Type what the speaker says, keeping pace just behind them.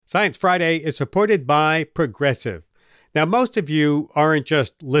Science Friday is supported by Progressive. Now, most of you aren't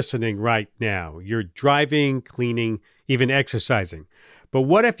just listening right now. You're driving, cleaning, even exercising. But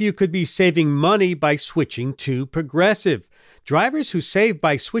what if you could be saving money by switching to Progressive? Drivers who save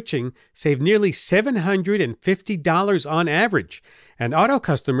by switching save nearly $750 on average. And auto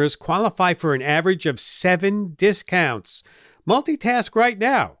customers qualify for an average of 7 discounts. Multitask right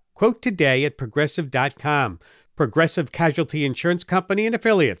now. Quote today at Progressive.com. Progressive Casualty Insurance Company and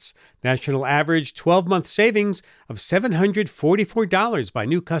Affiliates. National average 12-month savings of $744 by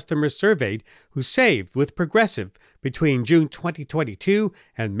new customers surveyed who saved with Progressive between June 2022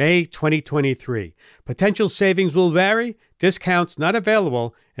 and May 2023. Potential savings will vary. Discounts not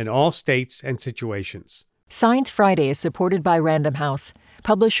available in all states and situations. Science Friday is supported by Random House,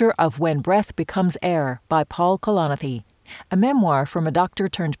 publisher of When Breath Becomes Air by Paul Kalanithi, a memoir from a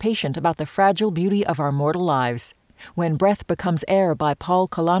doctor-turned-patient about the fragile beauty of our mortal lives. When Breath Becomes Air by Paul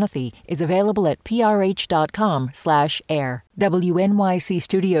Kalanithi is available at prh.com/air. WNYC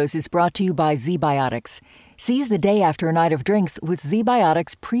Studios is brought to you by ZBiotics. Seize the day after a night of drinks with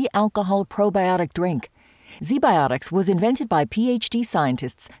ZBiotics pre-alcohol probiotic drink. ZBiotics was invented by PhD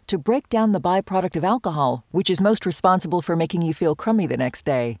scientists to break down the byproduct of alcohol, which is most responsible for making you feel crummy the next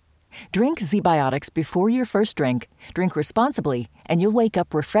day. Drink ZBiotics before your first drink, drink responsibly, and you'll wake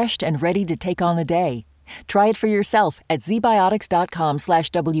up refreshed and ready to take on the day. Try it for yourself at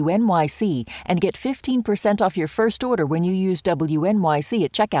zbiotics.com/WNYC and get 15% off your first order when you use WNYC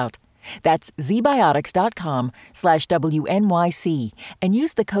at checkout. That's zbiotics.com/WNYC and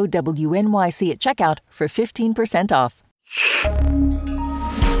use the code WNYC at checkout for 15% off.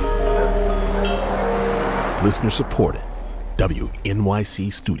 Listener supported.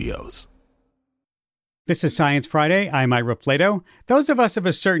 WNYC Studios. This is Science Friday. I'm Ira Flato. Those of us of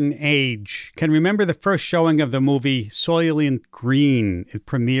a certain age can remember the first showing of the movie Soylent Green. It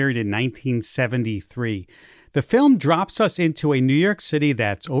premiered in 1973. The film drops us into a New York City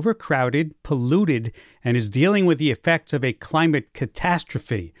that's overcrowded, polluted, and is dealing with the effects of a climate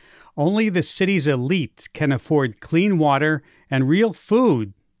catastrophe. Only the city's elite can afford clean water and real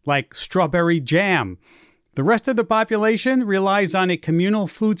food like strawberry jam. The rest of the population relies on a communal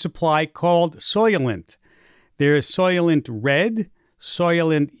food supply called Soylent. There is Soylent Red,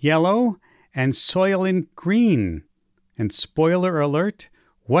 Soylent Yellow, and Soylent Green. And spoiler alert,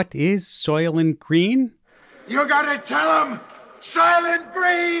 what is Soylent Green? You gotta tell them, Soylent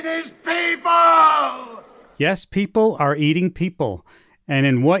Green is people! Yes, people are eating people. And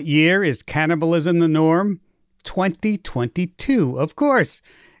in what year is cannibalism the norm? 2022, of course.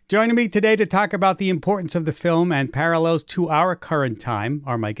 Joining me today to talk about the importance of the film and parallels to our current time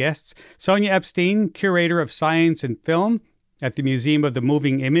are my guests, Sonia Epstein, Curator of Science and Film at the Museum of the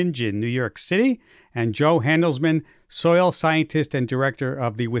Moving Image in New York City, and Joe Handelsman, Soil Scientist and Director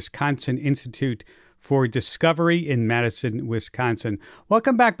of the Wisconsin Institute for Discovery in Madison, Wisconsin.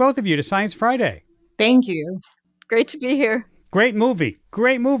 Welcome back, both of you, to Science Friday. Thank you. Great to be here. Great movie,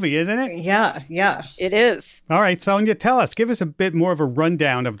 isn't it? Yeah. It is. All right, Sonia, tell us, give us a bit more of a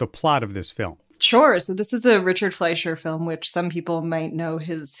rundown of the plot of this film. Sure. So this is a Richard Fleischer film, which some people might know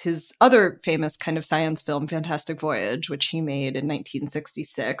his other famous kind of science film, Fantastic Voyage, which he made in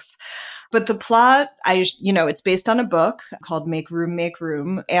 1966. But the plot, it's based on a book called Make Room, Make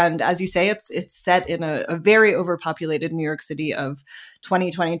Room. And as you say, it's set in a very overpopulated New York City of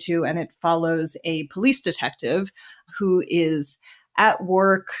 2022, and it follows a police detective who is at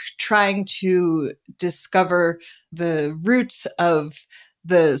work trying to discover the roots of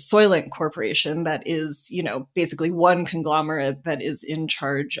the Soylent Corporation that is, basically one conglomerate that is in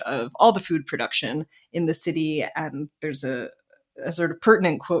charge of all the food production in the city. And there's a sort of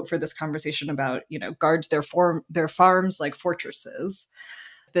pertinent quote for this conversation about, guards their farms like fortresses.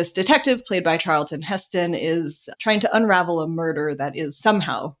 This detective, played by Charlton Heston, is trying to unravel a murder that is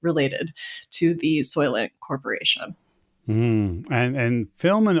somehow related to the Soylent Corporation. And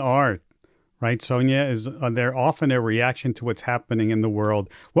film and art, right, Sonia, they're often a reaction to what's happening in the world.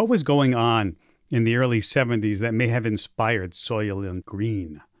 What was going on in the early 70s that may have inspired Soylent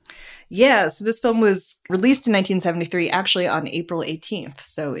Green? Yeah, so this film was released in 1973, actually on April 18th,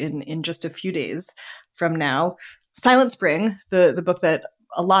 so in just a few days from now. Silent Spring, the book that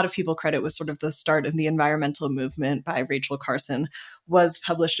a lot of people credit was sort of the start of the environmental movement by Rachel Carson, was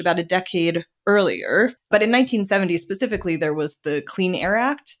published about a decade earlier. But in 1970 specifically, there was the Clean Air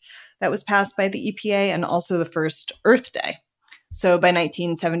Act that was passed by the EPA and also the first Earth Day. So by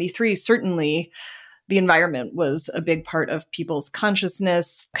 1973, certainly the environment was a big part of people's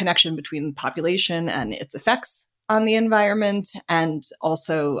consciousness, connection between population and its effects on the environment. And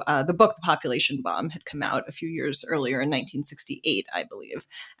also the book, The Population Bomb, had come out a few years earlier in 1968, I believe.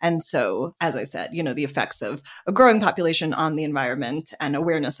 And so, as I said, the effects of a growing population on the environment and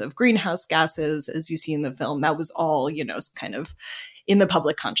awareness of greenhouse gases, as you see in the film, that was all, kind of in the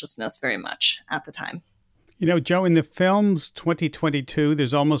public consciousness very much at the time. Joe, in the film's 2022,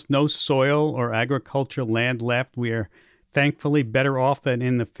 there's almost no soil or agricultural land left. We are thankfully better off than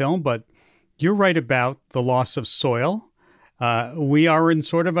in the film, but you're right about the loss of soil. We are in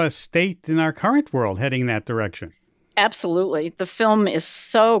sort of a state in our current world heading that direction. Absolutely. The film is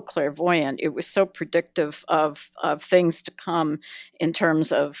so clairvoyant. It was so predictive of things to come in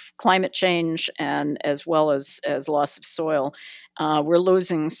terms of climate change and as well as loss of soil. We're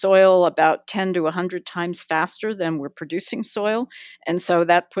losing soil about 10 to 100 times faster than we're producing soil. And so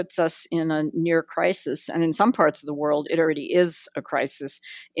that puts us in a near crisis. And in some parts of the world, it already is a crisis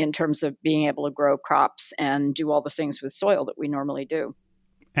in terms of being able to grow crops and do all the things with soil that we normally do.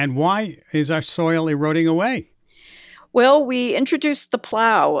 And why is our soil eroding away? Well, we introduced the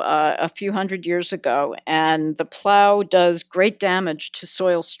plow a few hundred years ago, and the plow does great damage to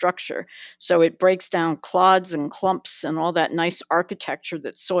soil structure. So it breaks down clods and clumps and all that nice architecture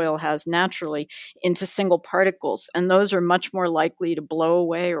that soil has naturally into single particles. And those are much more likely to blow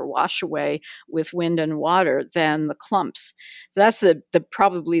away or wash away with wind and water than the clumps. So that's the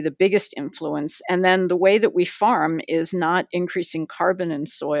probably the biggest influence. And then the way that we farm is not increasing carbon in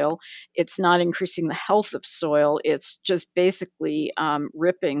soil. It's not increasing the health of soil. It's just basically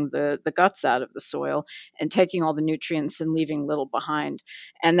ripping the guts out of the soil and taking all the nutrients and leaving little behind.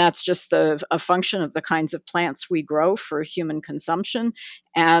 And that's just a function of the kinds of plants we grow for human consumption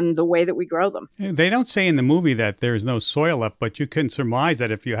and the way that we grow them. They don't say in the movie that there's no soil left, but you can surmise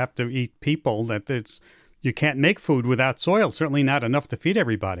that if you have to eat people, that you can't make food without soil, certainly not enough to feed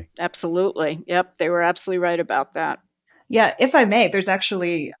everybody. Absolutely. Yep, they were absolutely right about that. Yeah, if I may, there's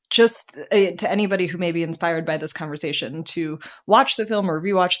actually just to anybody who may be inspired by this conversation to watch the film or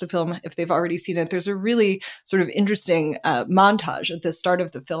rewatch the film if they've already seen it. There's a really sort of interesting montage at the start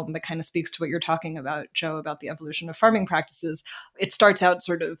of the film that kind of speaks to what you're talking about, Joe, about the evolution of farming practices. It starts out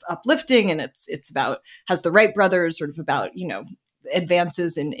sort of uplifting, and it's about, has the Wright brothers, sort of about,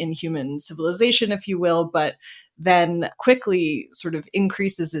 advances in human civilization, if you will, but then quickly sort of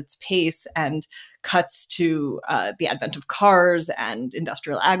increases its pace and cuts to the advent of cars and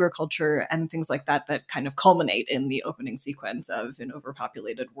industrial agriculture and things like that kind of culminate in the opening sequence of an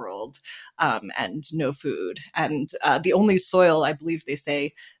overpopulated world and no food. And the only soil, I believe they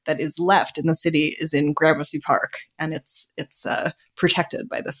say, that is left in the city is in Gramercy Park. And it's protected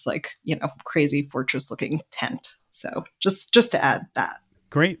by this crazy fortress looking tent. So just to add that.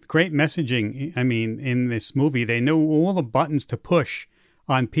 Great messaging. I mean, in this movie, they knew all the buttons to push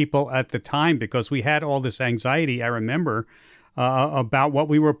on people at the time because we had all this anxiety, I remember, about what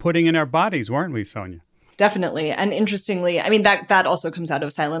we were putting in our bodies, weren't we, Sonia? Definitely. And interestingly, I mean, that also comes out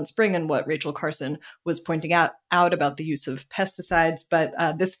of Silent Spring and what Rachel Carson was pointing out about the use of pesticides. But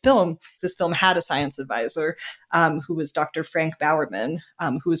this film had a science advisor who was Dr. Frank Bowerman,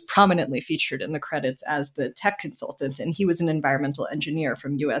 who was prominently featured in the credits as the tech consultant. And he was an environmental engineer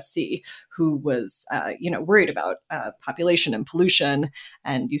from USC who was, worried about population and pollution.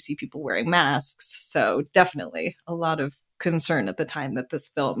 And you see people wearing masks. So definitely a lot of concern at the time that this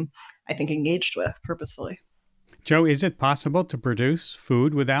film, I think, engaged with purposefully. Joe, is it possible to produce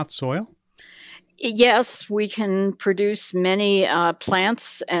food without soil? Yes, we can produce many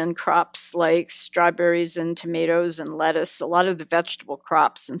plants and crops like strawberries and tomatoes and lettuce, a lot of the vegetable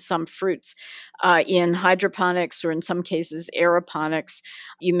crops and some fruits in hydroponics or in some cases aeroponics.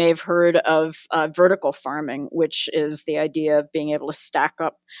 You may have heard of vertical farming, which is the idea of being able to stack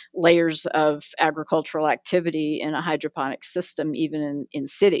up layers of agricultural activity in a hydroponic system, even in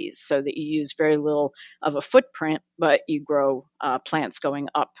cities, so that you use very little of a footprint, but you grow plants going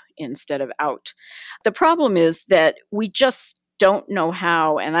up instead of out. The problem is that we just don't know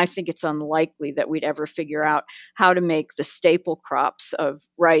how, and I think it's unlikely that we'd ever figure out how to make the staple crops of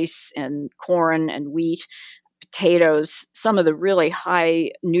rice and corn and wheat, potatoes, some of the really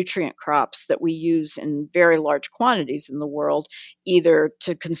high nutrient crops that we use in very large quantities in the world, either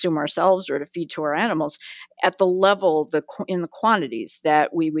to consume ourselves or to feed to our animals, at the level, in the quantities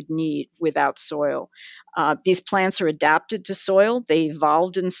that we would need without soil. These plants are adapted to soil. They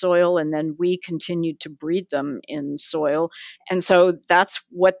evolved in soil, and then we continued to breed them in soil. And so that's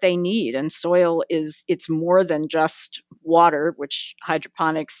what they need. And soil it's more than just water, which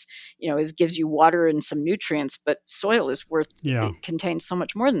hydroponics, gives you water and some nutrients, but soil is it contains so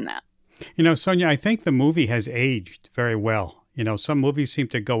much more than that. Sonia, I think the movie has aged very well. Some movies seem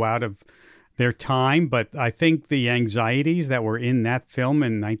to go out of their time, but I think the anxieties that were in that film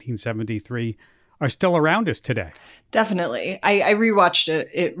in 1973 are still around us today. Definitely. I rewatched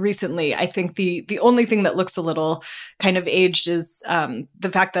it recently. I think the only thing that looks a little kind of aged is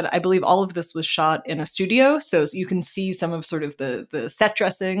the fact that I believe all of this was shot in a studio. So you can see some of sort of the set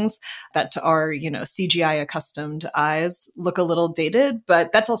dressings that to our, CGI accustomed eyes look a little dated.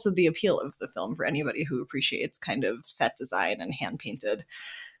 But that's also the appeal of the film for anybody who appreciates kind of set design and hand painted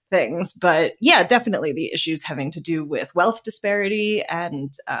things. But yeah, definitely the issues having to do with wealth disparity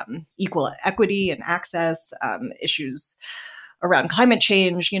and equal equity and access, issues around climate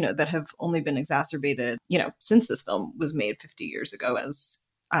change, that have only been exacerbated, since this film was made 50 years ago, as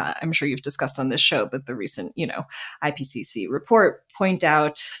I'm sure you've discussed on this show, but the recent, IPCC report point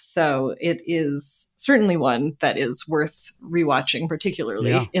out. So it is certainly one that is worth rewatching,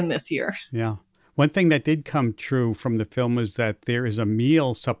 particularly in this year. Yeah. One thing that did come true from the film is that there is a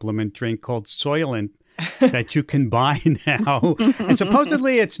meal supplement drink called Soylent that you can buy now. And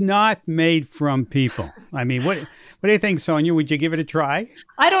supposedly it's not made from people. I mean, what do you think, Sonia? Would you give it a try?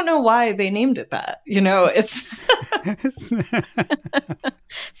 I don't know why they named it that. It's...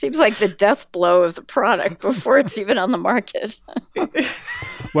 Seems like the death blow of the product before it's even on the market.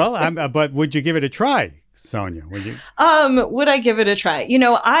 Well, but would you give it a try? Sonia, would you? Would I give it a try?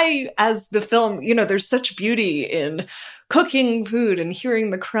 As the film, there's such beauty in cooking food and hearing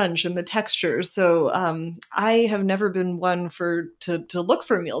the crunch and the texture. So I have never been one to look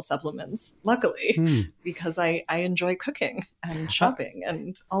for meal supplements, luckily, because I enjoy cooking and shopping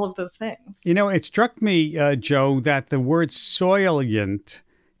and all of those things. It struck me, Joe, that the word Soylent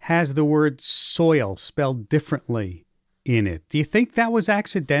has the word soil spelled differently in it. Do you think that was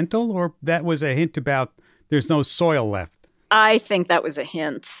accidental, or that was a hint about there's no soil left? I think that was a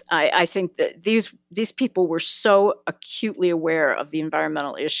hint. I think that these people were so acutely aware of the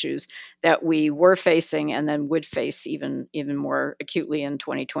environmental issues that we were facing and then would face even more acutely in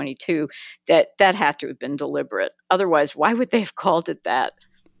 2022, that had to have been deliberate. Otherwise, why would they have called it that?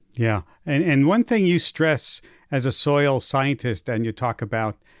 Yeah. And one thing you stress as a soil scientist, and you talk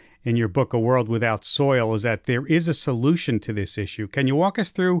about in your book, A World Without Soil, is that there is a solution to this issue. Can you walk us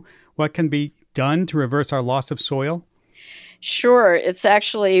through what can be done to reverse our loss of soil? Sure. It's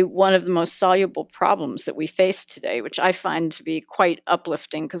actually one of the most soluble problems that we face today, which I find to be quite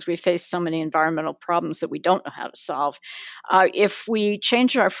uplifting because we face so many environmental problems that we don't know how to solve. If we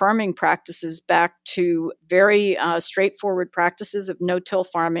change our farming practices back to very straightforward practices of no-till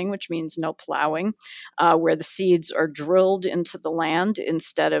farming, which means no plowing, where the seeds are drilled into the land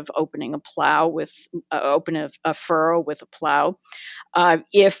instead of opening a furrow with a plow.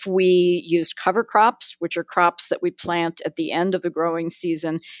 If we use cover crops, which are crops that we plant at the end of the growing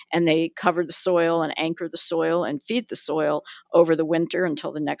season, and they cover the soil and anchor the soil and feed the soil over the winter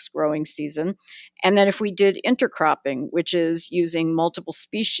until the next growing season. And then if we did intercropping, which is using multiple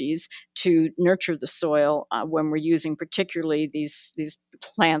species to nurture the soil, when we're using particularly these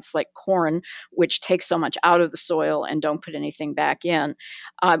plants like corn, which take so much out of the soil and don't put anything back in,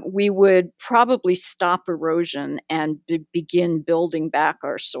 we would probably stop erosion and begin building back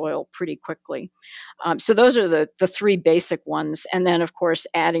our soil pretty quickly. So those are the three basic ones. And then, of course,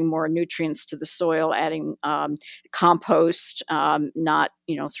 adding more nutrients to the soil, adding compost, not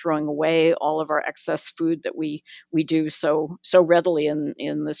throwing away all of our excess food that we do so readily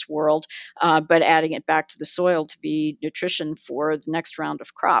in this world, but adding it back to the soil to be nutrition for the next round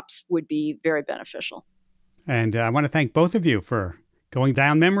of crops would be very beneficial. And I want to thank both of you for going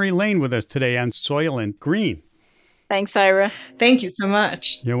down memory lane with us today on Soylent Green. Thanks, Ira. Thank you so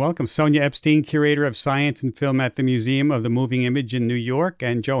much. You're welcome. Sonia Epstein, Curator of Science and Film at the Museum of the Moving Image in New York,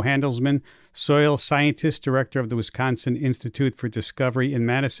 and Joe Handelsman, Soil Scientist, Director of the Wisconsin Institute for Discovery in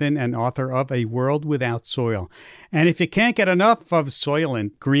Madison, and author of A World Without Soil. And if you can't get enough of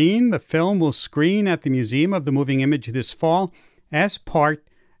Soylent Green, the film will screen at the Museum of the Moving Image this fall as part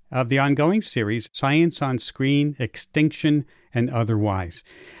of the ongoing series, Science on Screen, Extinction and Otherwise.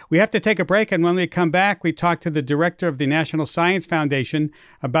 We have to take a break, and when we come back, we talk to the director of the National Science Foundation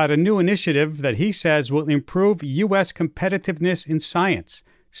about a new initiative that he says will improve U.S. competitiveness in science.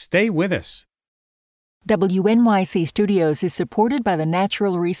 Stay with us. WNYC Studios is supported by the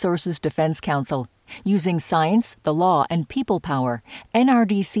Natural Resources Defense Council. Using science, the law, and people power,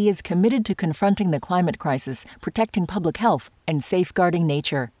 NRDC is committed to confronting the climate crisis, protecting public health, and safeguarding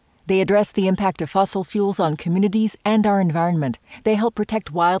nature. They address the impact of fossil fuels on communities and our environment. They help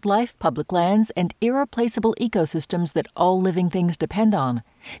protect wildlife, public lands, and irreplaceable ecosystems that all living things depend on.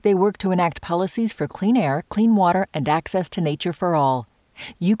 They work to enact policies for clean air, clean water, and access to nature for all.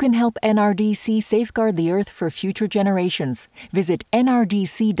 You can help NRDC safeguard the Earth for future generations. Visit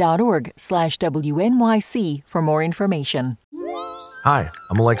nrdc.org/WNYC for more information. Hi,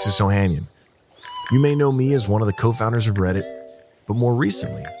 I'm Alexis Ohanian. You may know me as one of the co-founders of Reddit, but more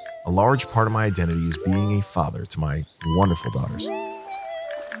recently, a large part of my identity is being a father to my wonderful daughters.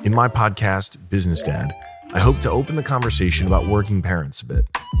 In my podcast, Business Dad, I hope to open the conversation about working parents a bit.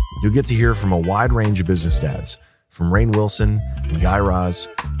 You'll get to hear from a wide range of business dads, from Rainn Wilson and Guy Raz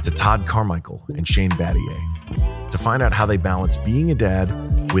to Todd Carmichael and Shane Battier, to find out how they balance being a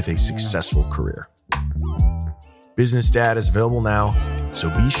dad with a successful career. Business Dad is available now, so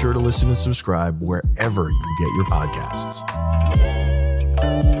be sure to listen and subscribe wherever you get your podcasts.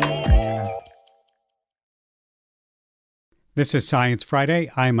 This is Science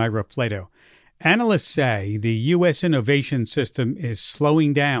Friday. I'm Ira Flato. Analysts say the U.S. innovation system is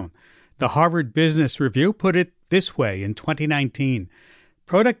slowing down. The Harvard Business Review put it this way in 2019.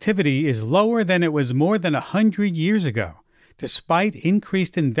 Productivity is lower than it was more than 100 years ago, despite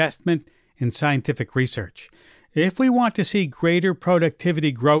increased investment in scientific research. If we want to see greater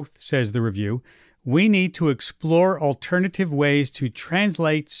productivity growth, says the review, we need to explore alternative ways to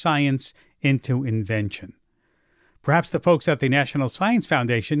translate science into invention. Perhaps the folks at the National Science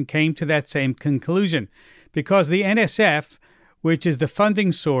Foundation came to that same conclusion, because the NSF, which is the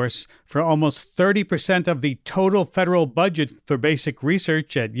funding source for almost 30% of the total federal budget for basic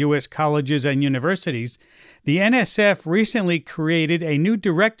research at U.S. colleges and universities, the NSF recently created a new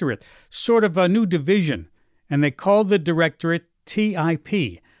directorate, sort of a new division, and they called the directorate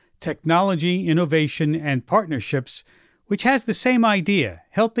TIP, Technology, Innovation, and Partnerships, which has the same idea,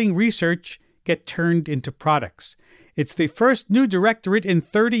 helping research get turned into products. It's the first new directorate in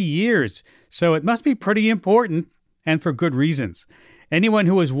 30 years, so it must be pretty important, and for good reasons. Anyone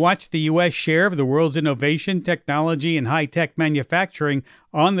who has watched the U.S. share of the world's innovation, technology, and high-tech manufacturing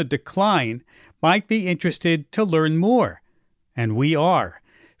on the decline might be interested to learn more. And we are.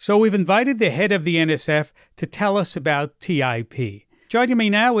 So we've invited the head of the NSF to tell us about TIP. Joining me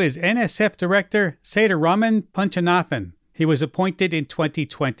now is NSF Director Sethuraman Punchanathan. He was appointed in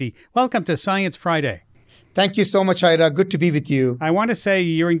 2020. Welcome to Science Friday. Thank you so much, Ira. Good to be with you. I want to say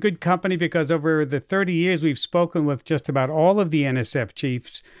you're in good company because over the 30 years we've spoken with just about all of the NSF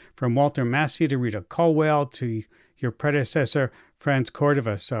chiefs, from Walter Massey to Rita Colwell to your predecessor, Franz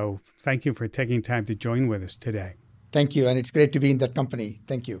Cordova. So thank you for taking time to join with us today. Thank you. And it's great to be in that company.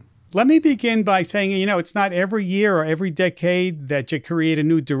 Thank you. Let me begin by saying, it's not every year or every decade that you create a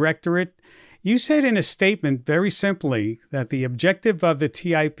new directorate. You said in a statement very simply that the objective of the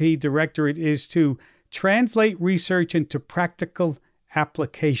TIP directorate is to translate research into practical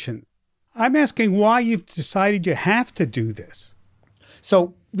application. I'm asking why you've decided you have to do this.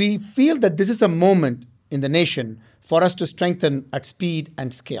 So we feel that this is a moment in the nation for us to strengthen at speed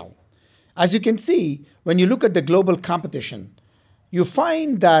and scale. As you can see, when you look at the global competition, you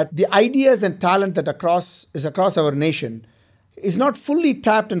find that the ideas and talent that is across our nation is not fully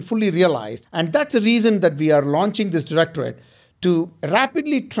tapped and fully realized. And that's the reason that we are launching this directorate, to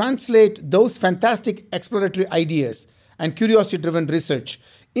rapidly translate those fantastic exploratory ideas and curiosity-driven research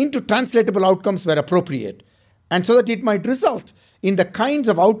into translatable outcomes where appropriate, and so that it might result in the kinds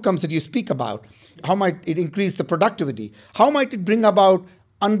of outcomes that you speak about. How might it increase the productivity? How might it bring about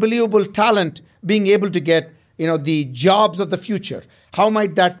unbelievable talent being able to get the jobs of the future? How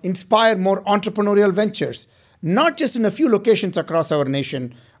might that inspire more entrepreneurial ventures, not just in a few locations across our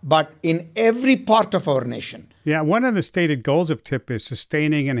nation, but in every part of our nation? Yeah, one of the stated goals of TIP is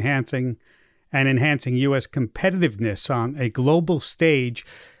sustaining, enhancing U.S. competitiveness on a global stage.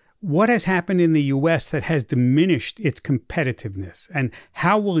 What has happened in the U.S. that has diminished its competitiveness, and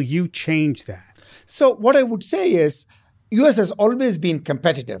how will you change that? So what I would say is, U.S. has always been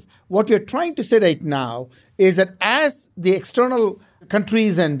competitive. What we're trying to say right now is that as the external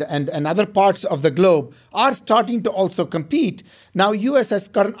countries and other parts of the globe are starting to also compete, now U.S. has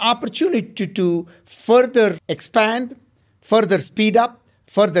got an opportunity to further expand, further speed up,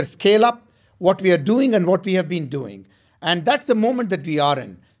 further scale up what we are doing and what we have been doing. And that's the moment that we are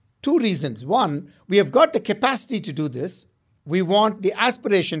in. Two reasons. One, we have got the capacity to do this. We want the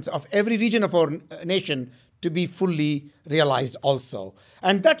aspirations of every region of our nation to be fully realized also.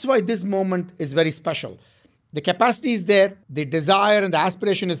 And that's why this moment is very special. The capacity is there, the desire and the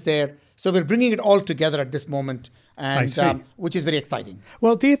aspiration is there. So we're bringing it all together at this moment, and which is very exciting.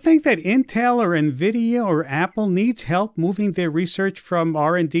 Well, do you think that Intel or NVIDIA or Apple needs help moving their research from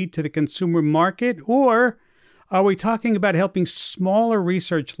R&D to the consumer market? Or are we talking about helping smaller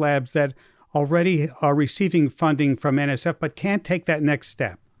research labs that already are receiving funding from NSF but can't take that next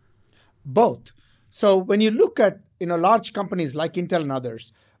step? Both. So when you look at large companies like Intel and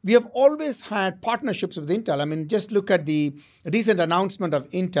others, we have always had partnerships with Intel. I mean, just look at the recent announcement of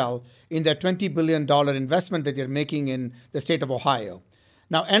Intel in their $20 billion investment that they're making in the state of Ohio.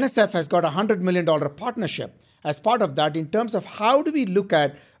 Now, NSF has got a $100 million partnership as part of that in terms of how do we look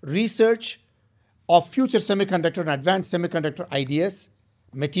at research of future semiconductor and advanced semiconductor ideas,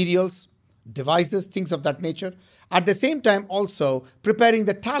 materials, devices, things of that nature. At the same time, also preparing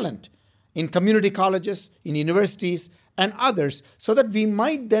the talent in community colleges, in universities, and others, so that we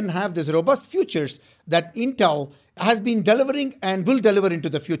might then have these robust futures that Intel has been delivering and will deliver into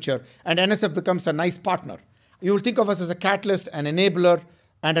the future, and NSF becomes a nice partner. You will think of us as a catalyst, an enabler,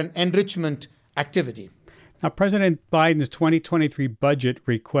 and an enrichment activity. Now, President Biden's 2023 budget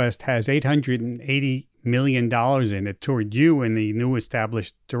request has $880 million in it toward you and the new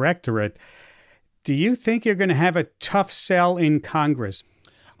established directorate. Do you think you're going to have a tough sell in Congress?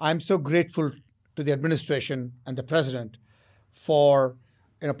 I'm so grateful to the administration and the president for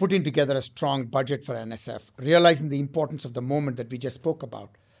putting together a strong budget for NSF, realizing the importance of the moment that we just spoke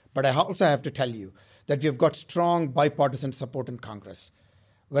about. But I also have to tell you that we have got strong bipartisan support in Congress.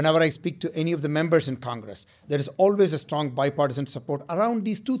 Whenever I speak to any of the members in Congress, there is always a strong bipartisan support around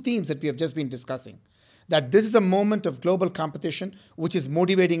these two themes that we have just been discussing. That this is a moment of global competition, which is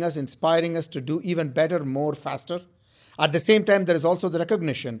motivating us, inspiring us to do even better, more, faster. At the same time, there is also the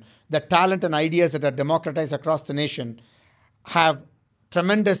recognition that talent and ideas that are democratized across the nation have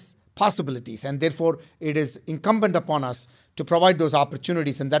tremendous possibilities, and therefore it is incumbent upon us to provide those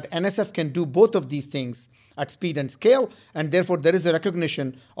opportunities, and that NSF can do both of these things at speed and scale, and therefore there is a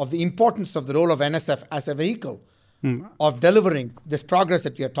recognition of the importance of the role of NSF as a vehicle of delivering this progress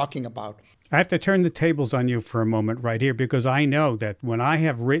that we are talking about. I have to turn the tables on you for a moment right here, because I know that when I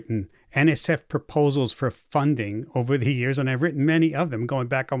have written NSF proposals for funding over the years, and I've written many of them going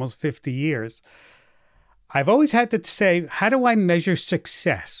back almost 50 years, I've always had to say, how do I measure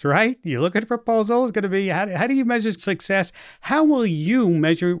success, right? You look at a proposal, it's going to be, how do you measure success? How will you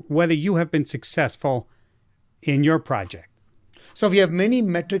measure whether you have been successful in your project? So we have many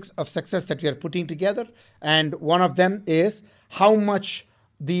metrics of success that we are putting together. And one of them is how much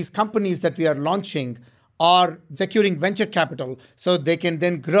these companies that we are launching are securing venture capital so they can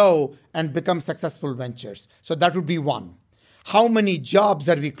then grow and become successful ventures. So that would be one. How many jobs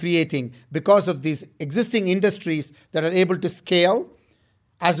are we creating because of these existing industries that are able to scale,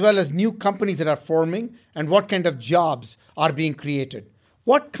 as well as new companies that are forming, and what kind of jobs are being created?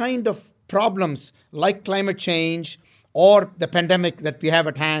 What kind of problems like climate change or the pandemic that we have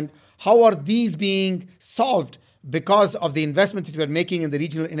at hand, how are these being solved because of the investments that we are making in the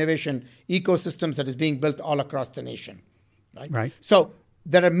regional innovation ecosystems that is being built all across the nation? Right. So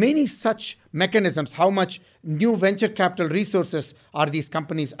there are many such mechanisms. How much new venture capital resources are these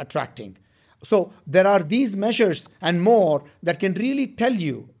companies attracting? So there are these measures and more that can really tell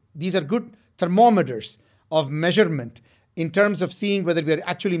you, these are good thermometers of measurement in terms of seeing whether we are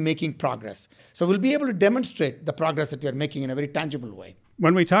actually making progress. So we'll be able to demonstrate the progress that we are making in a very tangible way.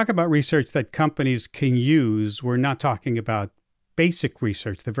 When we talk about research that companies can use, we're not talking about basic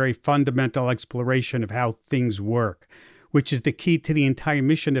research, the very fundamental exploration of how things work, which is the key to the entire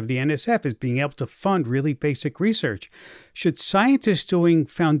mission of the NSF, is being able to fund really basic research. Should scientists doing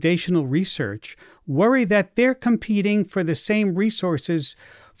foundational research worry that they're competing for the same resources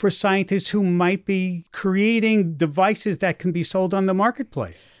for scientists who might be creating devices that can be sold on the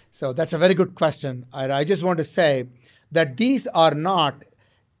marketplace? So that's a very good question. I just want to say that these are not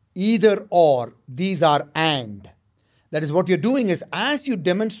either or, these are and. That is, what you're doing is, as you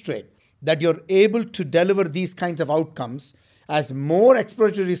demonstrate that you're able to deliver these kinds of outcomes, as more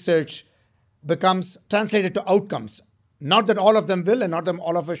exploratory research becomes translated to outcomes. Not that all of them will, and not that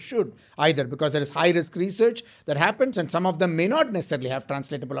all of us should either, because there is high-risk research that happens, and some of them may not necessarily have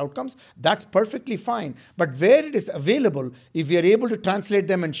translatable outcomes. That's perfectly fine. But where it is available, if we are able to translate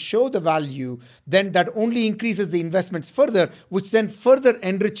them and show the value, then that only increases the investments further, which then further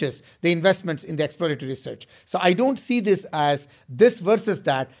enriches the investments in the exploratory research. So I don't see this as this versus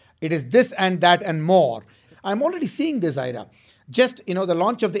that. It is this and that and more. I'm already seeing this, Ira. Just, the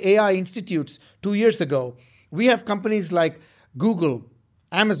launch of the AI institutes 2 years ago, we have companies like Google,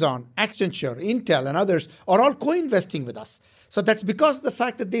 Amazon, Accenture, Intel, and others are all co-investing with us. So that's because of the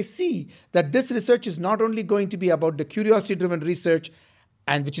fact that they see that this research is not only going to be about the curiosity-driven research,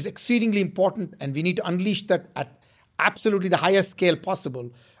 and which is exceedingly important, and we need to unleash that at absolutely the highest scale possible,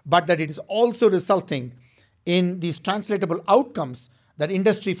 but that it is also resulting in these translatable outcomes that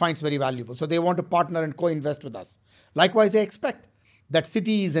industry finds very valuable. So they want to partner and co-invest with us. Likewise, I expect that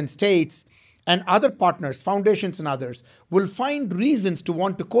cities and states and other partners, foundations and others, will find reasons to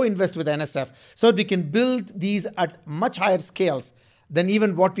want to co-invest with NSF so that we can build these at much higher scales than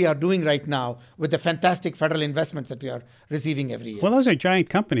even what we are doing right now with the fantastic federal investments that we are receiving every year. Well, those are giant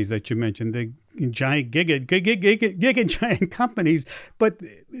companies that you mentioned, the giant giga giant companies. But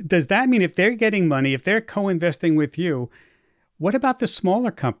does that mean if they're getting money, if they're co-investing with you, what about the smaller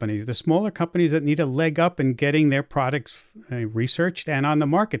companies that need a leg up in getting their products researched and on the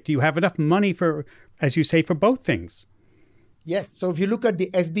market? Do you have enough money for, as you say, for both things? Yes. So if you look at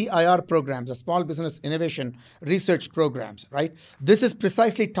the SBIR programs, the Small Business Innovation Research Programs, right? This is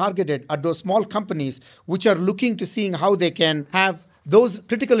precisely targeted at those small companies which are looking to seeing how they can have those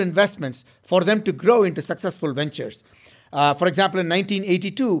critical investments for them to grow into successful ventures. For example, in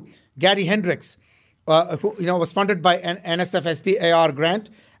 1982, Gary Hendricks, who was funded by an NSF SBIR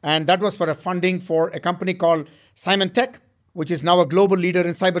grant, and that was for a funding for a company called Symantec, which is now a global leader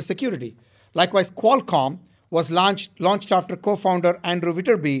in cybersecurity. Likewise, Qualcomm was launched after co-founder Andrew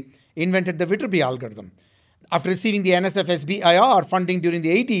Witterby invented the Witterby algorithm. After receiving the NSF SBIR funding during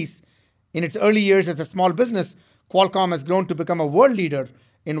the 80s, in its early years as a small business, Qualcomm has grown to become a world leader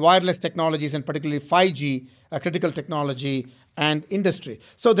in wireless technologies and particularly 5G, a critical technology and industry.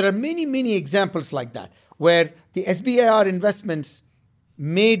 So there are many, many examples like that where the SBIR investments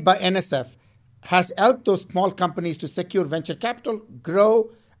made by NSF has helped those small companies to secure venture capital,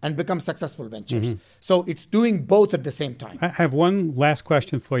 grow, and become successful ventures. Mm-hmm. So it's doing both at the same time. I have one last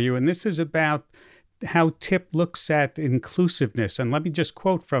question for you, and this is about how TIP looks at inclusiveness. And let me just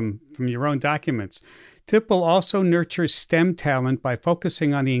quote from your own documents. TIP will also nurture STEM talent by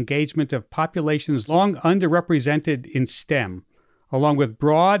focusing on the engagement of populations long underrepresented in STEM, along with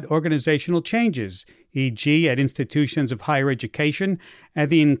broad organizational changes, e.g. at institutions of higher education, and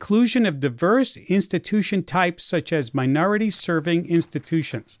the inclusion of diverse institution types such as minority-serving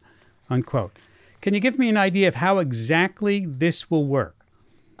institutions, unquote. Can you give me an idea of how exactly this will work?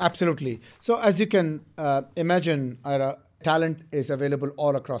 Absolutely. So as you can imagine, Ira, talent is available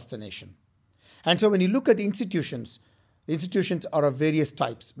all across the nation. And so when you look at institutions are of various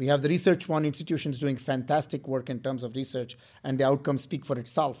types. We have the Research One institutions doing fantastic work in terms of research, and the outcomes speak for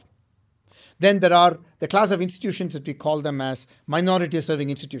itself. Then there are the class of institutions that we call them as minority-serving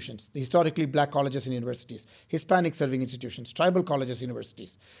institutions, the historically black colleges and universities, Hispanic-serving institutions, tribal colleges and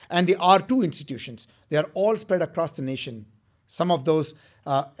universities, and the R2 institutions. They are all spread across the nation. Some of those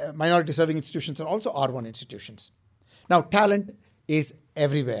minority-serving institutions are also R1 institutions. Now, talent is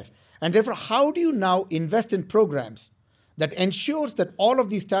everywhere. And therefore, how do you now invest in programs that ensures that all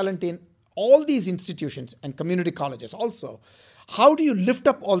of these talent in all these institutions and community colleges also, how do you lift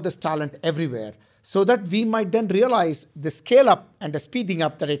up all this talent everywhere so that we might then realize the scale up and the speeding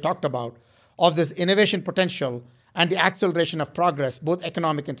up that I talked about of this innovation potential and the acceleration of progress, both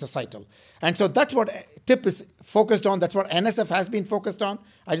economic and societal. And so that's what TIP is focused on. That's what NSF has been focused on.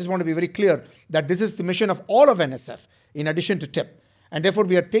 I just want to be very clear that this is the mission of all of NSF in addition to TIP. And therefore,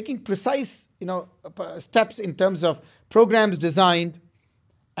 we are taking precise, steps in terms of programs designed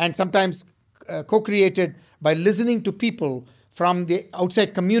and sometimes co-created by listening to people from the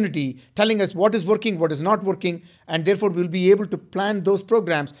outside community, telling us what is working, what is not working, and therefore we'll be able to plan those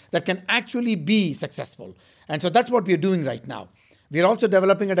programs that can actually be successful. And so that's what we are doing right now. We are also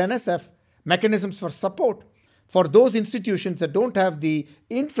developing at NSF mechanisms for support for those institutions that don't have the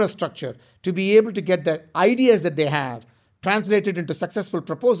infrastructure to be able to get the ideas that they have translated into successful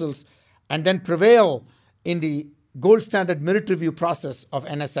proposals and then prevail in the gold standard merit review process of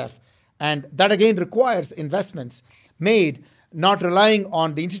NSF. And that again requires investments made, not relying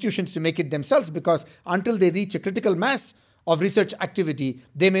on the institutions to make it themselves, because until they reach a critical mass of research activity,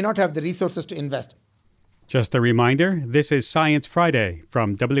 they may not have the resources to invest. Just a reminder, this is Science Friday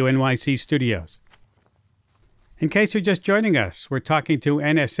from WNYC Studios. In case you're just joining us, we're talking to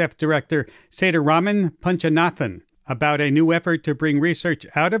NSF Director Sethuraman Punchanathan about a new effort to bring research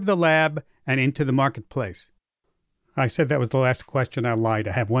out of the lab and into the marketplace. I said that was the last question. I lied.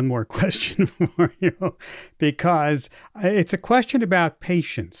 I have one more question for you because it's a question about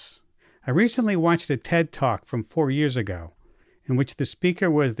patience. I recently watched a TED Talk from 4 years ago in which the speaker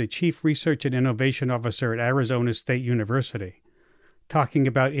was the Chief Research and Innovation Officer at Arizona State University, talking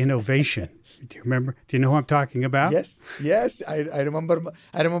about innovation. Do you remember? Do you know who I'm talking about? Yes. I remember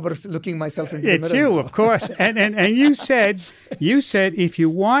looking myself into the mirror. It's you, of course. And you said if you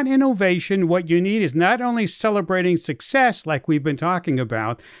want innovation, what you need is not only celebrating success, like we've been talking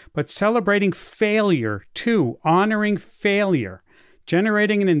about, but celebrating failure too, honoring failure,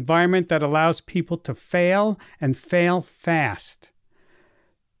 generating an environment that allows people to fail and fail fast.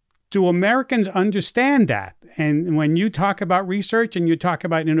 Do Americans understand that? And when you talk about research and you talk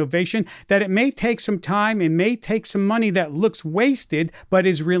about innovation, that it may take some time, it may take some money that looks wasted, but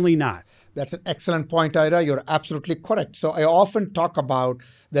is really not. That's an excellent point, Ira. You're absolutely correct. So I often talk about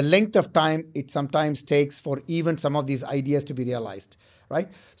the length of time it sometimes takes for even some of these ideas to be realized, right?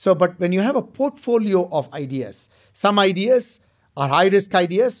 So, but when you have a portfolio of ideas, some ideas are high-risk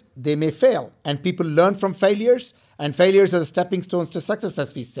ideas, they may fail, and people learn from failures, and failures are the stepping stones to success,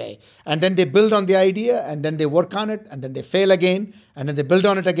 as we say. And then they build on the idea, and then they work on it, and then they fail again, and then they build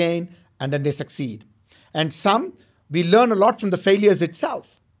on it again, and then they succeed. And some, we learn a lot from the failures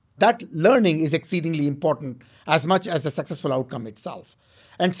itself. That learning is exceedingly important as much as the successful outcome itself.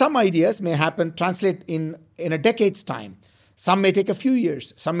 And some ideas may translate in a decade's time. Some may take a few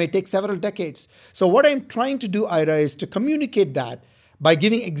years. Some may take several decades. So what I'm trying to do, Ira, is to communicate that by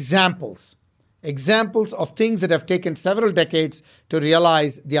giving examples of things that have taken several decades to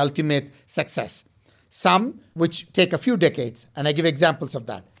realize the ultimate success. Some which take a few decades, and I give examples of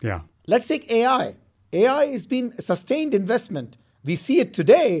that. Yeah. Let's take AI. AI has been a sustained investment. We see it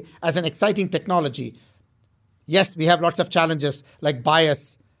today as an exciting technology. Yes, we have lots of challenges like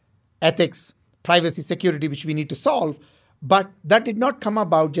bias, ethics, privacy, security, which we need to solve. But that did not come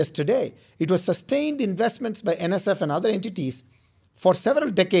about just today. It was sustained investments by NSF and other entities for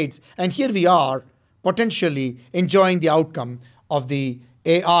several decades. And here we are potentially enjoying the outcome of the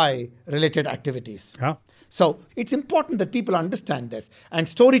AI-related activities. Yeah. So it's important that people understand this. And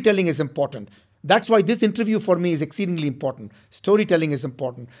storytelling is important. That's why this interview for me is exceedingly important. Storytelling is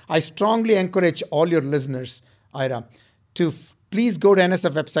important. I strongly encourage all your listeners, Ira, to please go to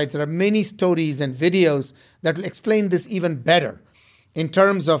NSF websites. There are many stories and videos that will explain this even better in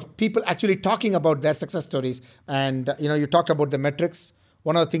terms of people actually talking about their success stories. And, you talked about the metrics.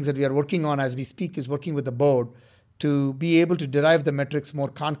 One of the things that we are working on as we speak is working with the board to be able to derive the metrics more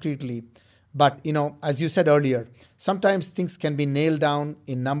concretely. But, as you said earlier, sometimes things can be nailed down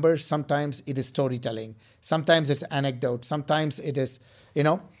in numbers. Sometimes it is storytelling. Sometimes it's anecdote. Sometimes it is,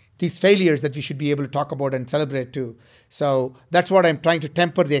 these failures that we should be able to talk about and celebrate too. So that's what I'm trying to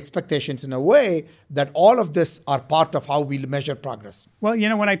temper the expectations in a way that all of this are part of how we measure progress. Well,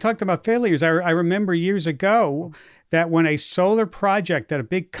 when I talked about failures, I remember years ago that when a solar project at a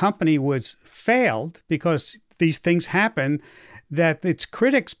big company was failed, because these things happen, that its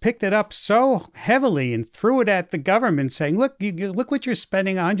critics picked it up so heavily and threw it at the government saying, look what you're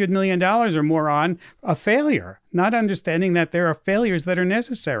spending $100 million or more on, a failure, not understanding that there are failures that are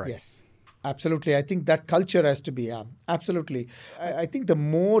necessary. Yes, absolutely. I think that culture has to be, absolutely. I think the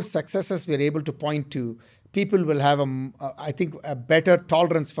more successes we're able to point to, people will have, a better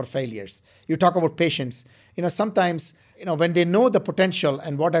tolerance for failures. You talk about patience. Sometimes, when they know the potential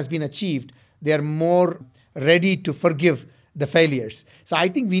and what has been achieved, they're more ready to forgive the failures. So I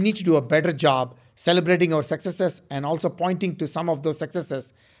think we need to do a better job celebrating our successes and also pointing to some of those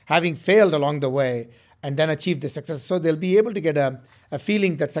successes having failed along the way and then achieve the success. So they'll be able to get a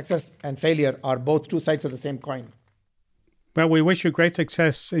feeling that success and failure are both two sides of the same coin. Well, we wish you great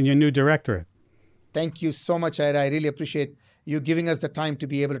success in your new directorate. Thank you so much, Ira. I really appreciate you giving us the time to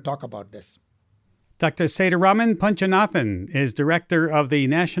be able to talk about this. Dr. Sethuraman Punchanathan is director of the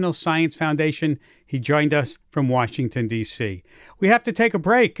National Science Foundation. He joined us from Washington, D.C. We have to take a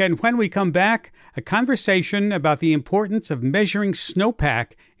break, and when we come back, a conversation about the importance of measuring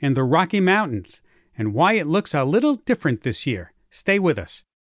snowpack in the Rocky Mountains and why it looks a little different this year. Stay with us.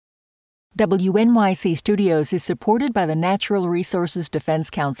 WNYC Studios is supported by the Natural Resources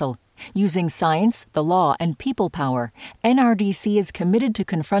Defense Council. Using science, the law, and people power, NRDC is committed to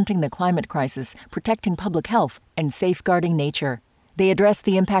confronting the climate crisis, protecting public health, and safeguarding nature. They address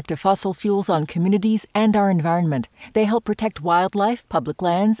the impact of fossil fuels on communities and our environment. They help protect wildlife, public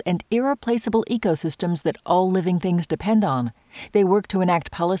lands, and irreplaceable ecosystems that all living things depend on. They work to enact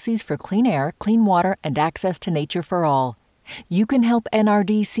policies for clean air, clean water, and access to nature for all. You can help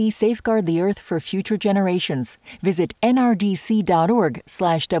NRDC safeguard the Earth for future generations. Visit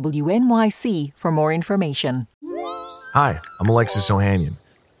nrdc.org/WNYC for more information. Hi, I'm Alexis Ohanian.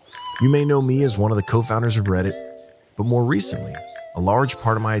 You may know me as one of the co-founders of Reddit, but more recently, a large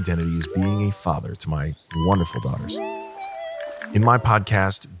part of my identity is being a father to my wonderful daughters. In my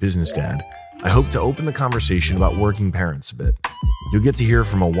podcast, Business Dad, I hope to open the conversation about working parents a bit. You'll get to hear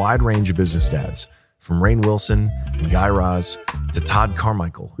from a wide range of business dads, from Rainn Wilson and Guy Raz to Todd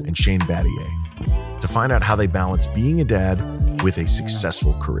Carmichael and Shane Battier, to find out how they balance being a dad with a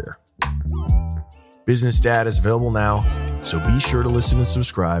successful career. Business Dad is available now, so be sure to listen and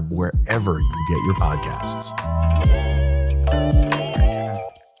subscribe wherever you get your podcasts.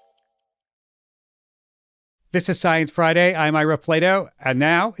 This is Science Friday. I'm Ira Flato, and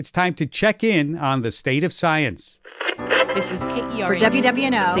now it's time to check in on the state of science. This is KERA for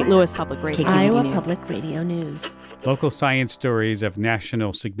WWNO, St. Louis Public Radio, Iowa Public Radio News. Local science stories of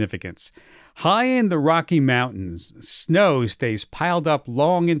national significance. High in the Rocky Mountains, snow stays piled up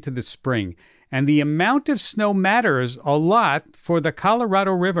long into the spring, and the amount of snow matters a lot for the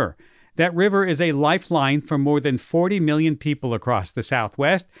Colorado River. That river is a lifeline for more than 40 million people across the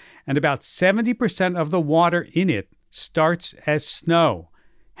Southwest, and about 70% of the water in it starts as snow.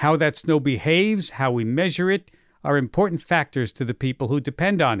 How that snow behaves, how we measure it, are important factors to the people who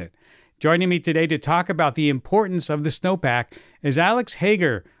depend on it. Joining me today to talk about the importance of the snowpack is Alex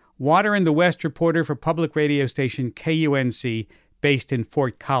Hager, Water in the West reporter for public radio station KUNC, based in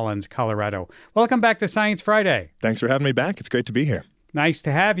Fort Collins, Colorado. Welcome back to Science Friday. Thanks for having me back. It's great to be here. Nice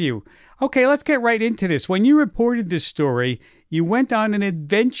to have you. Okay, let's get right into this. When you reported this story, you went on an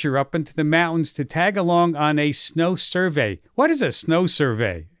adventure up into the mountains to tag along on a snow survey. What is a snow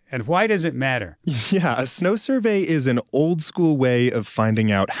survey, and why does it matter? Yeah, a snow survey is an old school way of finding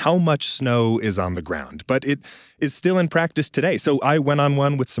out how much snow is on the ground, but it is still in practice today. So I went on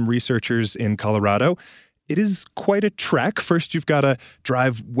one with some researchers in Colorado. It is quite a trek. First, you've got to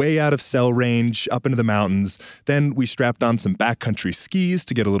drive way out of cell range up into the mountains. Then we strapped on some backcountry skis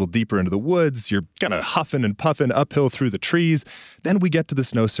to get a little deeper into the woods. You're kind of huffing and puffing uphill through the trees. Then we get to the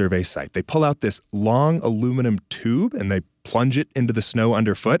snow survey site. They pull out this long aluminum tube and they plunge it into the snow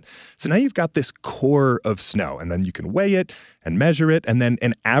underfoot. So now you've got this core of snow, and then you can weigh it and measure it, and then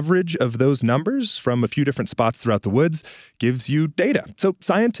an average of those numbers from a few different spots throughout the woods gives you data. So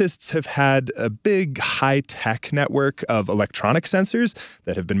scientists have had a big high-tech network of electronic sensors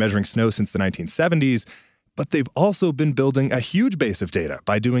that have been measuring snow since the 1970s, but they've also been building a huge base of data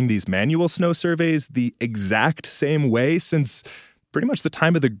by doing these manual snow surveys the exact same way since pretty much the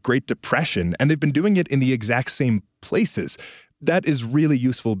time of the Great Depression, and they've been doing it in the exact same places. That is really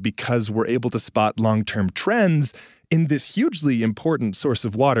useful because we're able to spot long-term trends in this hugely important source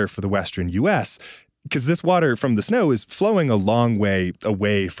of water for the western U.S., because this water from the snow is flowing a long way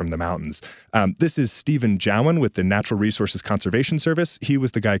away from the mountains. This is Stephen Jowan with the Natural Resources Conservation Service. He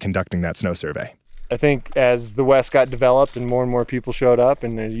was the guy conducting that snow survey. I think as the West got developed and more people showed up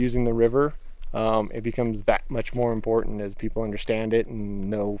and they're using the river, it becomes that much more important as people understand it and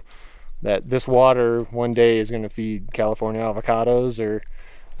know that this water one day is going to feed California avocados or,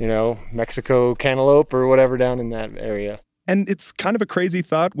 Mexico cantaloupe or whatever down in that area. And it's kind of a crazy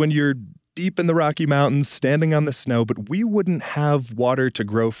thought when you're deep in the Rocky Mountains, standing on the snow, but we wouldn't have water to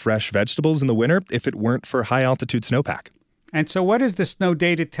grow fresh vegetables in the winter if it weren't for high-altitude snowpack. And so what is the snow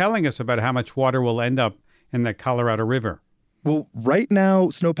data telling us about how much water will end up in the Colorado River? Well, right now,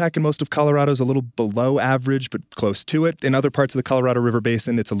 snowpack in most of Colorado is a little below average, but close to it. In other parts of the Colorado River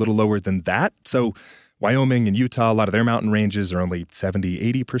Basin, it's a little lower than that. So Wyoming and Utah, a lot of their mountain ranges are only 70,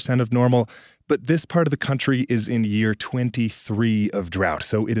 80% of normal. But this part of the country is in year 23 of drought.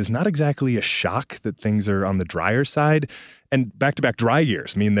 So it is not exactly a shock that things are on the drier side. And back-to-back dry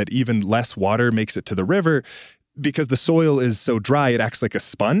years mean that even less water makes it to the river. Because the soil is so dry, it acts like a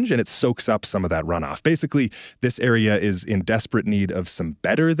sponge and it soaks up some of that runoff. Basically, this area is in desperate need of some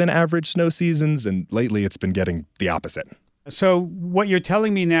better than average snow seasons, and lately it's been getting the opposite. So what you're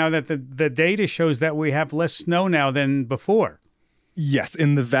telling me now that the data shows that we have less snow now than before? Yes,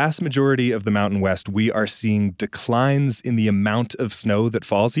 in the vast majority of the Mountain West, we are seeing declines in the amount of snow that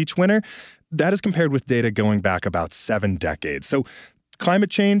falls each winter. That is compared with data going back about 7 decades. So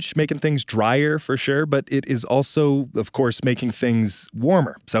climate change, making things drier for sure, but it is also, of course, making things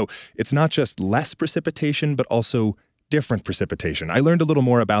warmer. So it's not just less precipitation, but also different precipitation. I learned a little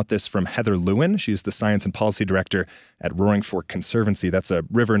more about this from Heather Lewin. She's the Science and Policy Director at Roaring Fork Conservancy. That's a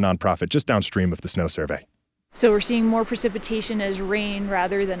river nonprofit just downstream of the snow survey. So we're seeing more precipitation as rain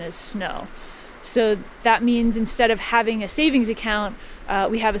rather than as snow. So that means instead of having a savings account,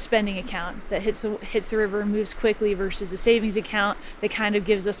 we have a spending account that hits the river and moves quickly versus a savings account that kind of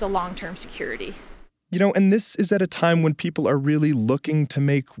gives us a long-term security. And this is at a time when people are really looking to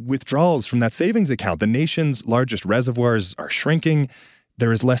make withdrawals from that savings account. The nation's largest reservoirs are shrinking.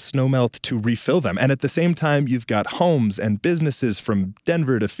 There is less snowmelt to refill them. And at the same time, you've got homes and businesses from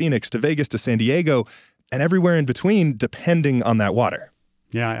Denver to Phoenix to Vegas to San Diego and everywhere in between depending on that water.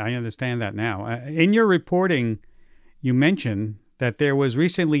 Yeah, I understand that now. In your reporting, you mentioned that there was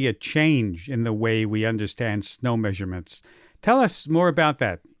recently a change in the way we understand snow measurements. Tell us more about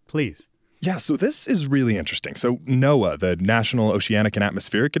that, please. Yeah, so this is really interesting. So NOAA, the National Oceanic and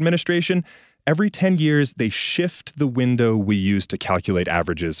Atmospheric Administration, Every 10 years, they shift the window we use to calculate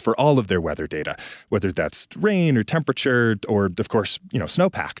averages for all of their weather data, whether that's rain or temperature or, of course,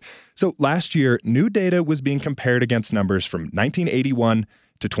 snowpack. So last year, new data was being compared against numbers from 1981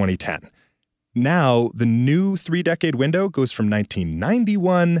 to 2010. Now, the new 3-decade window goes from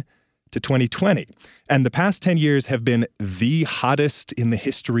 1991 to 2020. And the past 10 years have been the hottest in the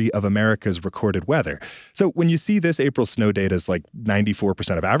history of America's recorded weather. So when you see this April snow data is like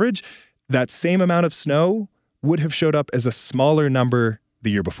 94% of average, that same amount of snow would have showed up as a smaller number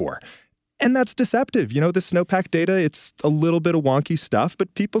the year before. And that's deceptive. The snowpack data, it's a little bit of wonky stuff,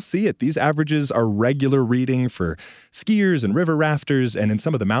 but people see it. These averages are regular reading for skiers and river rafters, and in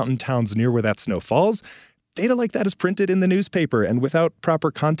some of the mountain towns near where that snow falls, data like that is printed in the newspaper, and without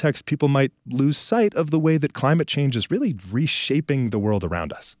proper context, people might lose sight of the way that climate change is really reshaping the world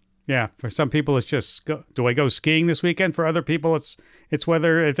around us. Yeah, for some people, it's just, do I go skiing this weekend? For other people, it's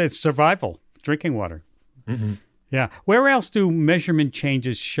whether it's survival, drinking water. Mm-hmm. Yeah. Where else do measurement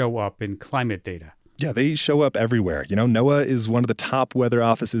changes show up in climate data? Yeah, they show up everywhere. NOAA is one of the top weather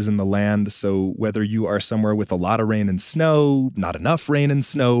offices in the land. So whether you are somewhere with a lot of rain and snow, not enough rain and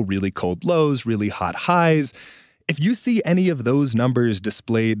snow, really cold lows, really hot highs, if you see any of those numbers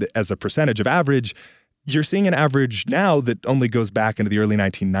displayed as a percentage of average, you're seeing an average now that only goes back into the early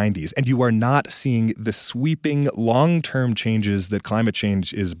 1990s, and you are not seeing the sweeping long-term changes that climate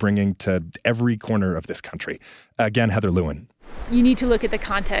change is bringing to every corner of this country. Again, Heather Lewin. You need to look at the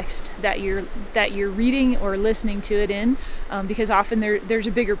context that you're reading or listening to it in, because often there's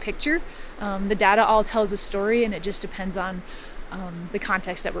a bigger picture. The data all tells a story, and it just depends on the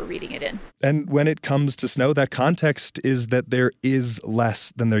context that we're reading it in. And when it comes to snow, that context is that there is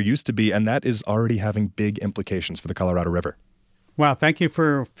less than there used to be, and that is already having big implications for the Colorado River. Wow, thank you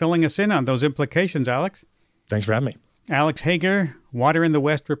for filling us in on those implications, Alex. Thanks for having me. Alex Hager, Water in the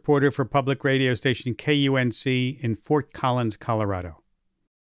West reporter for public radio station KUNC in Fort Collins, Colorado.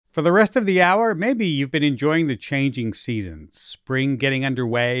 For the rest of the hour, maybe you've been enjoying the changing seasons, spring getting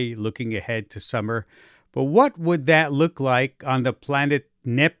underway, looking ahead to summer. But what would that look like on the planet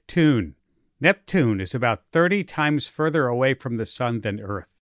Neptune? Neptune is about 30 times further away from the sun than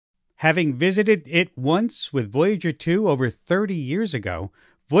Earth. Having visited it once with Voyager 2 over 30 years ago,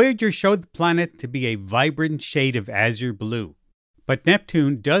 Voyager showed the planet to be a vibrant shade of azure blue. But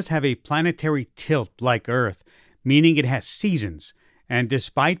Neptune does have a planetary tilt like Earth, meaning it has seasons, and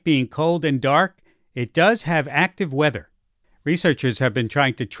despite being cold and dark, it does have active weather. Researchers have been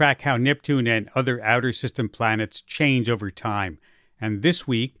trying to track how Neptune and other outer system planets change over time, and this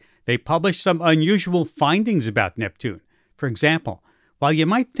week they published some unusual findings about Neptune. For example, while you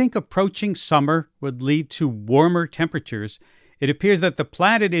might think approaching summer would lead to warmer temperatures, it appears that the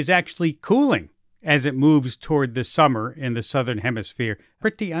planet is actually cooling as it moves toward the summer in the southern hemisphere.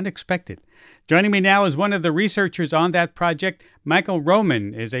 Pretty unexpected. Joining me now is one of the researchers on that project. Michael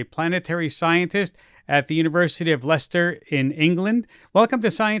Roman is a planetary scientist at the University of Leicester in England. Welcome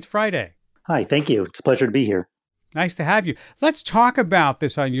to Science Friday. Hi, thank you. It's a pleasure to be here. Nice to have you. Let's talk about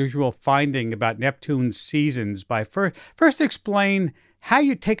this unusual finding about Neptune's seasons by first explain how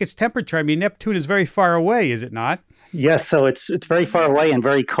you take its temperature. I mean, Neptune is very far away, is it not? Yes, so it's very far away and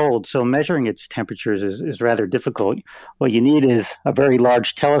very cold, so measuring its temperatures is rather difficult. What you need is a very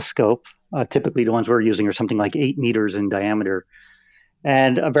large telescope. Typically the ones we're using are something like 8 meters in diameter,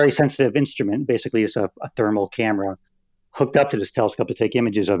 and a very sensitive instrument. Basically it's a thermal camera hooked up to this telescope to take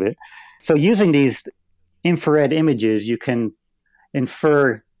images of it. So using these infrared images, you can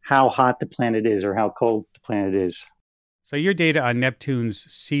infer how hot the planet is or how cold the planet is. So your data on Neptune's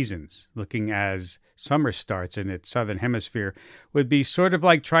seasons, looking as summer starts in its southern hemisphere, would be sort of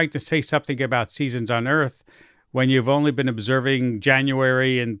like trying to say something about seasons on Earth when you've only been observing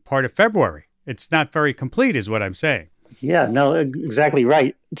January and part of February. It's not very complete, is what I'm saying. Yeah, no, exactly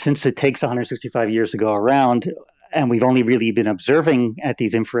right. Since it takes 165 years to go around, and we've only really been observing at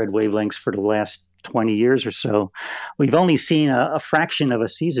these infrared wavelengths for the last 20 years or so, we've only seen a fraction of a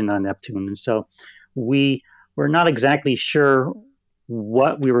season on Neptune. And so we're not exactly sure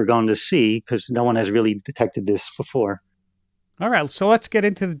what we were going to see because no one has really detected this before. All right, so let's get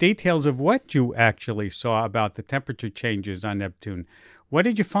into the details of what you actually saw about the temperature changes on Neptune. What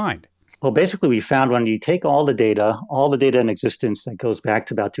did you find? Well, basically, we found when you take all the data in existence that goes back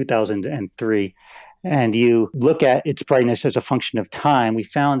to about 2003, and you look at its brightness as a function of time, we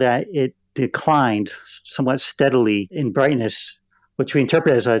found that it declined somewhat steadily in brightness, which we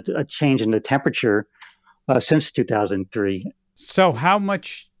interpret as a change in the temperature since 2003. So how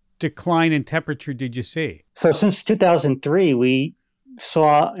much decline in temperature did you see? So since 2003, we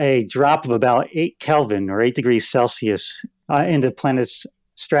saw a drop of about 8 Kelvin or 8 degrees Celsius in the planet's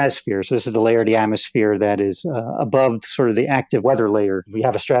stratosphere. So this is the layer of the atmosphere that is above sort of the active weather layer. We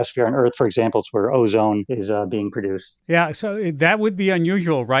have a stratosphere on Earth, for example, it's where ozone is being produced. Yeah, so that would be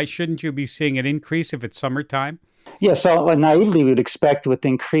unusual, right? Shouldn't you be seeing an increase if it's summertime? Yeah, so naively, we would expect with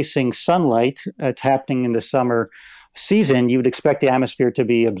increasing sunlight, it's happening in the summer season, you would expect the atmosphere to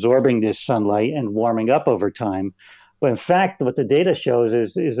be absorbing this sunlight and warming up over time. But in fact, what the data shows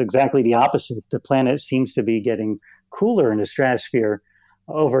is exactly the opposite. The planet seems to be getting cooler in the stratosphere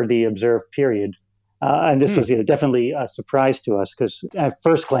over the observed period. And this was definitely a surprise to us because at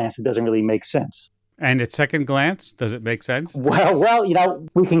first glance, it doesn't really make sense. And at second glance, does it make sense? Well,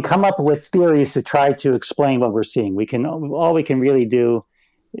 we can come up with theories to try to explain what we're seeing. All we can really do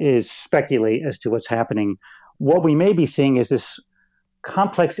is speculate as to what's happening. What we may be seeing is this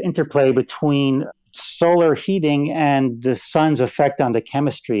complex interplay between solar heating and the sun's effect on the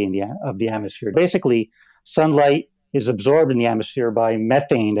chemistry of the atmosphere. Basically, sunlight is absorbed in the atmosphere by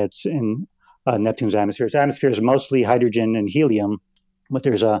methane that's in Neptune's atmosphere. Its atmosphere is mostly hydrogen and helium, but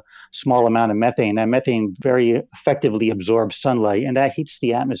there's a small amount of methane. That methane very effectively absorbs sunlight, and that heats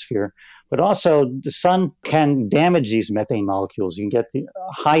the atmosphere. But also, the sun can damage these methane molecules. You can get the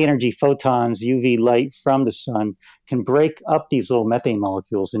high-energy photons, UV light from the sun, can break up these little methane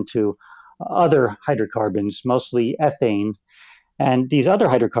molecules into other hydrocarbons, mostly ethane. And these other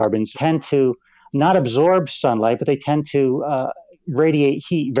hydrocarbons tend to not absorb sunlight, but they tend to radiate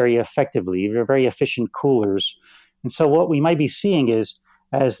heat very effectively. They're very efficient coolers. And so what we might be seeing is,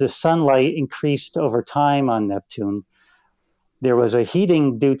 as the sunlight increased over time on Neptune, there was a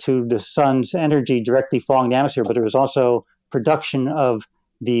heating due to the sun's energy directly falling in the atmosphere, but there was also production of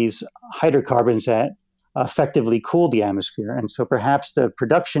these hydrocarbons that effectively cooled the atmosphere. And so perhaps the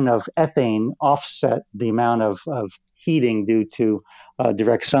production of ethane offset the amount of heating due to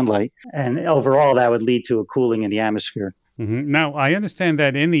direct sunlight. And overall, that would lead to a cooling in the atmosphere. Mm-hmm. Now, I understand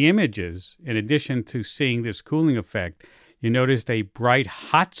that in the images, in addition to seeing this cooling effect, you noticed a bright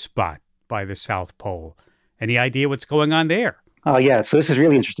hot spot by the South Pole. Any idea what's going on there? Oh, yeah. So this is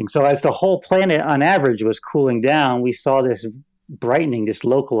really interesting. So as the whole planet on average was cooling down, we saw this brightening, this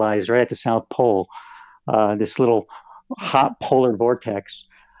localized right at the South Pole, this little hot polar vortex.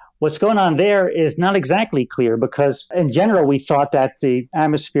 What's going on there is not exactly clear because in general, we thought that the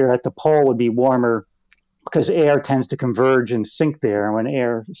atmosphere at the pole would be warmer because air tends to converge and sink there. And when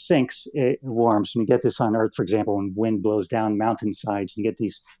air sinks, it warms. And you get this on Earth, for example, when wind blows down mountainsides. You get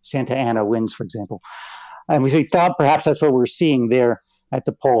these Santa Ana winds, for example. And we thought perhaps that's what we're seeing there at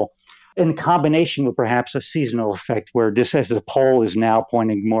the pole, in combination with perhaps a seasonal effect where just as the pole is now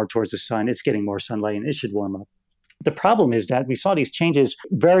pointing more towards the sun, it's getting more sunlight and it should warm up. The problem is that we saw these changes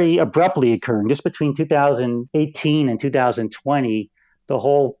very abruptly occurring. Just between 2018 and 2020, the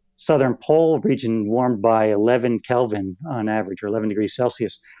whole southern pole region warmed by 11 Kelvin on average, or 11 degrees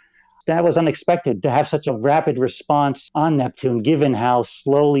Celsius. That was unexpected to have such a rapid response on Neptune, given how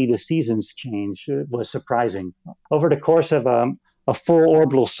slowly the seasons change. It was surprising. Over the course of a full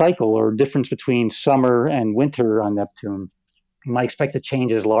orbital cycle, or difference between summer and winter on Neptune, you might expect a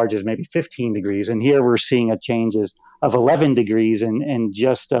change as large as maybe 15 degrees. And here we're seeing a change of 11 degrees in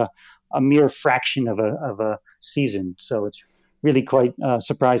just a mere fraction of a season. So it's really quite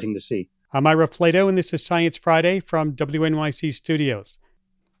surprising to see. I'm Ira Flato, and this is Science Friday from WNYC Studios.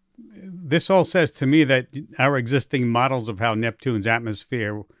 This all says to me that our existing models of how Neptune's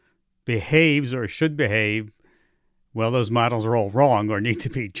atmosphere behaves or should behave, well, those models are all wrong or need to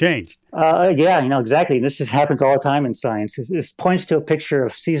be changed. Yeah, exactly. This happens all the time in science. This points to a picture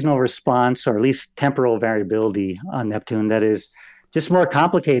of seasonal response, or at least temporal variability on Neptune that is just more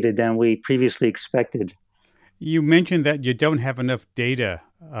complicated than we previously expected. You mentioned that you don't have enough data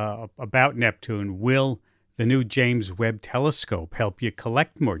about Neptune. Will the new James Webb Telescope help you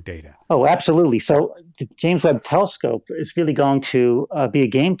collect more data? Oh, absolutely. So the James Webb Telescope is really going to be a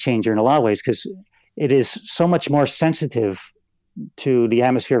game changer in a lot of ways because it is so much more sensitive to the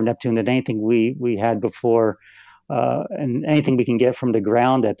atmosphere of Neptune than anything we had before and anything we can get from the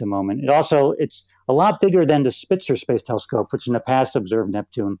ground at the moment. It's a lot bigger than the Spitzer Space Telescope, which in the past observed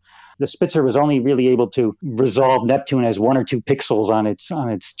Neptune. The Spitzer was only really able to resolve Neptune as 1 or 2 pixels on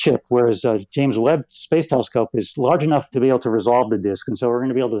its chip, whereas James Webb Space Telescope is large enough to be able to resolve the disk. And so we're going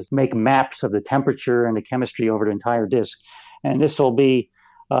to be able to make maps of the temperature and the chemistry over the entire disk. And this will be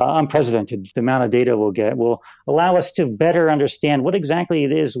unprecedented. The amount of data we'll get will allow us to better understand what exactly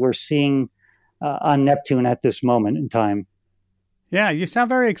it is we're seeing on Neptune at this moment in time. Yeah, you sound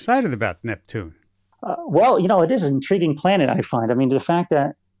very excited about Neptune. Well, it is an intriguing planet, I find. I mean, the fact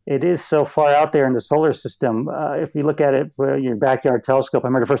that it is so far out there in the solar system. If you look at it with your backyard telescope, I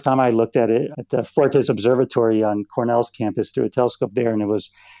remember the first time I looked at it at the Fortes Observatory on Cornell's campus through a telescope there, and it was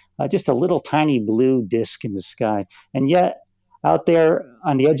just a little tiny blue disk in the sky. And yet, out there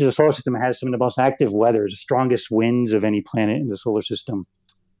on the edge of the solar system, it has some of the most active weather, the strongest winds of any planet in the solar system.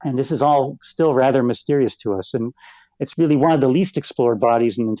 And this is all still rather mysterious to us. And it's really one of the least explored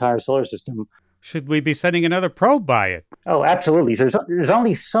bodies in the entire solar system. Should we be sending another probe by it? Oh, absolutely. There's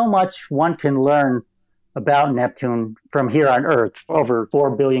only so much one can learn about Neptune from here on Earth, over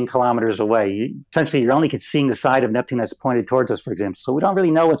 4 billion kilometers away. Essentially, you're only seeing the side of Neptune that's pointed towards us, for example. So we don't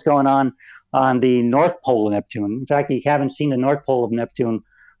really know what's going on the North Pole of Neptune. In fact, you haven't seen the North Pole of Neptune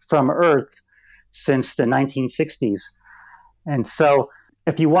from Earth since the 1960s. And so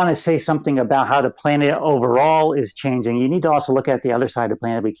if you want to say something about how the planet overall is changing, you need to also look at the other side of the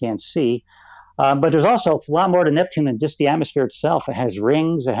planet we can't see. But there's also a lot more to Neptune than just the atmosphere itself. It has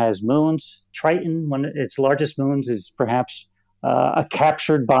rings, it has moons. Triton, one of its largest moons, is perhaps a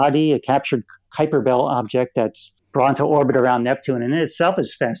captured body, a captured Kuiper Belt object that's brought into orbit around Neptune. And in itself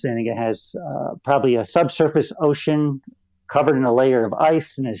is fascinating. It has probably a subsurface ocean covered in a layer of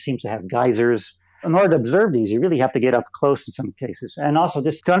ice, and it seems to have geysers. In order to observe these, you really have to get up close in some cases. And also,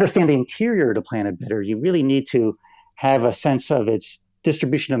 just to understand the interior of the planet better, you really need to have a sense of its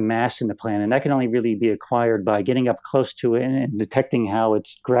distribution of mass in the planet. And that can only really be acquired by getting up close to it and detecting how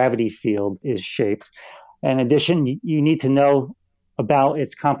its gravity field is shaped. In addition, you need to know about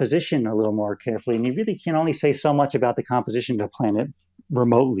its composition a little more carefully. And you really can only say so much about the composition of the planet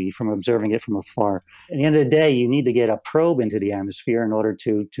remotely from observing it from afar. At the end of the day, you need to get a probe into the atmosphere in order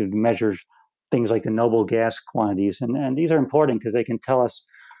to measure things like the noble gas quantities. And these are important because they can tell us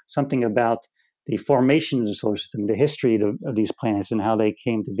something about the formation of the solar system, the history of these planets and how they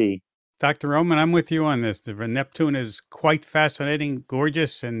came to be. Dr. Roman, I'm with you on this. The Neptune is quite fascinating,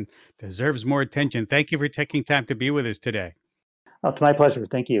 gorgeous, and deserves more attention. Thank you for taking time to be with us today. Oh, it's my pleasure.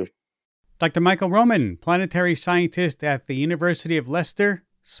 Thank you. Dr. Michael Roman, planetary scientist at the University of Leicester,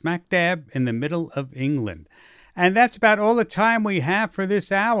 smack dab in the middle of England. And that's about all the time we have for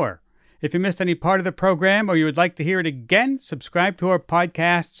this hour. If you missed any part of the program or you would like to hear it again, subscribe to our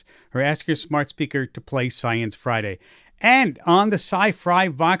podcasts or ask your smart speaker to play Science Friday. And on the Sci-Fi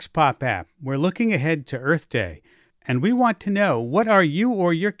Vox Pop app, we're looking ahead to Earth Day. And we want to know, what are you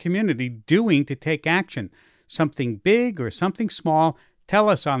or your community doing to take action? Something big or something small? Tell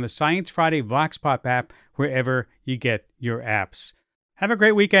us on the Science Friday Vox Pop app, wherever you get your apps. Have a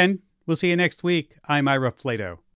great weekend. We'll see you next week. I'm Ira Flato.